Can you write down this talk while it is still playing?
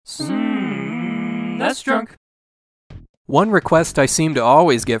SNESdrunk. One request I seem to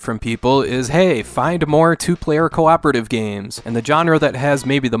always get from people is, hey, find more two-player cooperative games. And the genre that has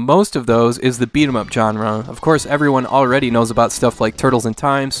maybe the most of those is the beat-em-up genre. Of course, everyone already knows about stuff like Turtles in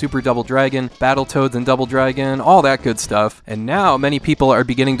Time, Super Double Dragon, Battletoads and Double Dragon, all that good stuff. And now many people are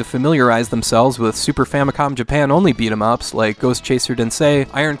beginning to familiarize themselves with Super Famicom Japan-only beat-em-ups like Ghost Chaser Densei,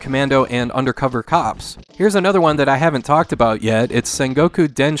 Iron Commando, and Undercover Cops. Here's another one that I haven't talked about yet. It's Sengoku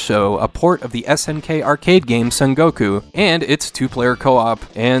Denshou, a port of the SNK arcade game Sengoku. And it's two-player co-op,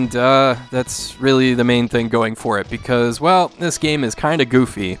 and that's really the main thing going for it, because, well, this game is kinda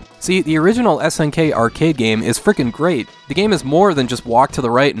goofy. See, the original SNK arcade game is frickin' great. The game is more than just walk to the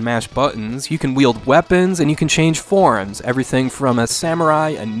right and mash buttons. You can wield weapons, and you can change forms, everything from a samurai,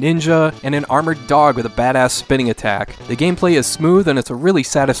 a ninja, and an armored dog with a badass spinning attack. The gameplay is smooth, and it's a really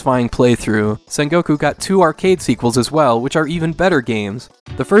satisfying playthrough. Sengoku got 2 arcade sequels as well, which are even better games.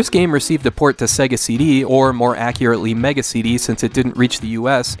 The first game received a port to Sega CD, or more accurately Mega CD since it didn't reach the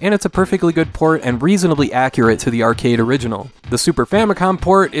US, and it's a perfectly good port and reasonably accurate to the arcade original. The Super Famicom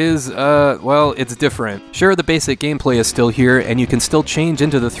port is, well, it's different. Sure, the basic gameplay is still here, and you can still change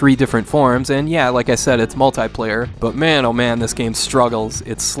into the 3 different forms, and yeah, like I said, it's multiplayer, but man, oh man, this game struggles.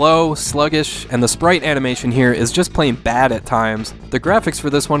 It's slow, sluggish, and the sprite animation here is just plain bad at times. The graphics for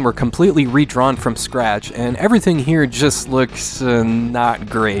this one were completely redrawn from scratch, and everything here just looks, not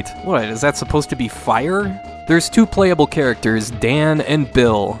great. What, is that supposed to be fire? There's 2 playable characters, Dan and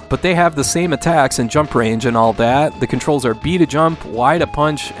Bill, but they have the same attacks and jump range and all that. The controls are B to jump, Y to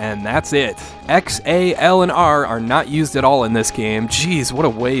punch, and that's it. X, A, L, and R are not used at all in this game. Jeez, what a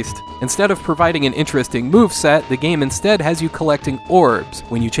waste. Instead of providing an interesting moveset, the game instead has you collecting orbs.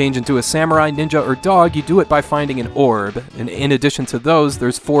 When you change into a samurai, ninja, or dog, you do it by finding an orb. And in addition to those,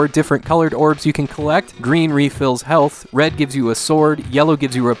 there's 4 different colored orbs you can collect. Green refills health, red gives you a sword, yellow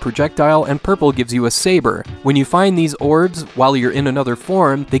gives you a projectile, and purple gives you a saber. When you find these orbs while you're in another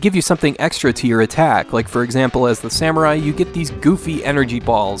form, they give you something extra to your attack. Like for example, as the samurai, you get these goofy energy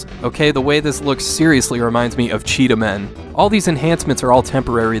balls. Okay, the way this looks seriously reminds me of Cheetah Men. All these enhancements are all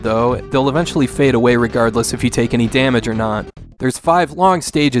temporary though. They'll eventually fade away regardless if you take any damage or not. There's 5 long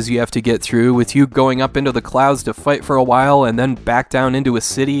stages you have to get through, with you going up into the clouds to fight for a while and then back down into a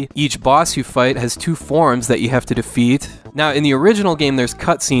city. Each boss you fight has 2 forms that you have to defeat. Now, in the original game, there's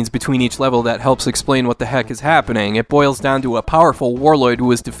cutscenes between each level that helps explain what the heck is happening. It boils down to a powerful warlord who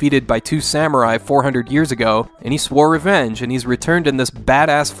was defeated by 2 samurai 400 years ago, and he swore revenge, and he's returned in this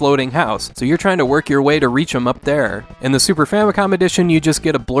badass floating house. So you're trying to work your way to reach him up there. In the Super Famicom edition, you just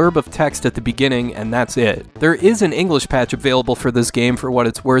get a blurb of text at the beginning, and that's it. There is an English patch available for this game for what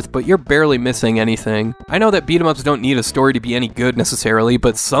it's worth, but you're barely missing anything. I know that beat-em-ups don't need a story to be any good necessarily,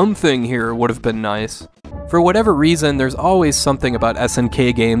 but something here would have been nice. For whatever reason, there's always something about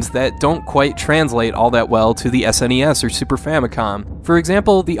SNK games that don't quite translate all that well to the SNES or Super Famicom. For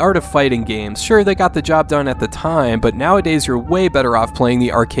example, the Art of Fighting games. Sure, they got the job done at the time, but nowadays you're way better off playing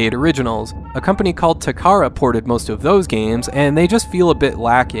the arcade originals. A company called Takara ported most of those games, and they just feel a bit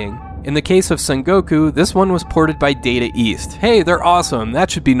lacking. In the case of Sengoku, this one was ported by Data East. Hey, they're awesome,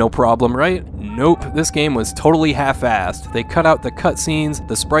 that should be no problem, right? Nope, this game was totally half-assed. They cut out the cutscenes,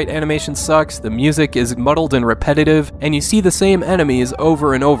 the sprite animation sucks, the music is muddled and repetitive, and you see the same enemies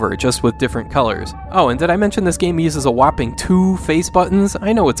over and over, just with different colors. Oh, and did I mention this game uses a whopping 2 face buttons?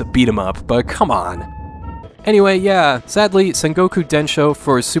 I know it's a beat-em-up, but come on. Anyway, yeah, sadly, Sengoku Denshou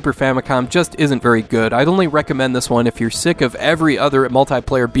for Super Famicom just isn't very good. I'd only recommend this one if you're sick of every other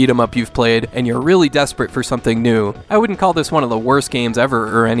multiplayer beat-em-up you've played and you're really desperate for something new. I wouldn't call this one of the worst games ever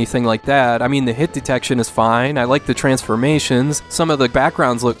or anything like that. I mean, the hit detection is fine, I like the transformations, some of the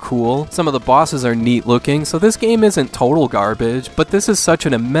backgrounds look cool, some of the bosses are neat looking, so this game isn't total garbage, but this is such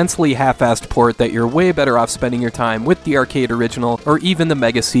an immensely half-assed port that you're way better off spending your time with the arcade original or even the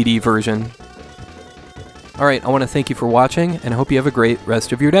Mega CD version. Alright, I want to thank you for watching, and I hope you have a great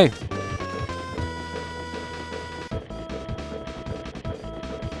rest of your day.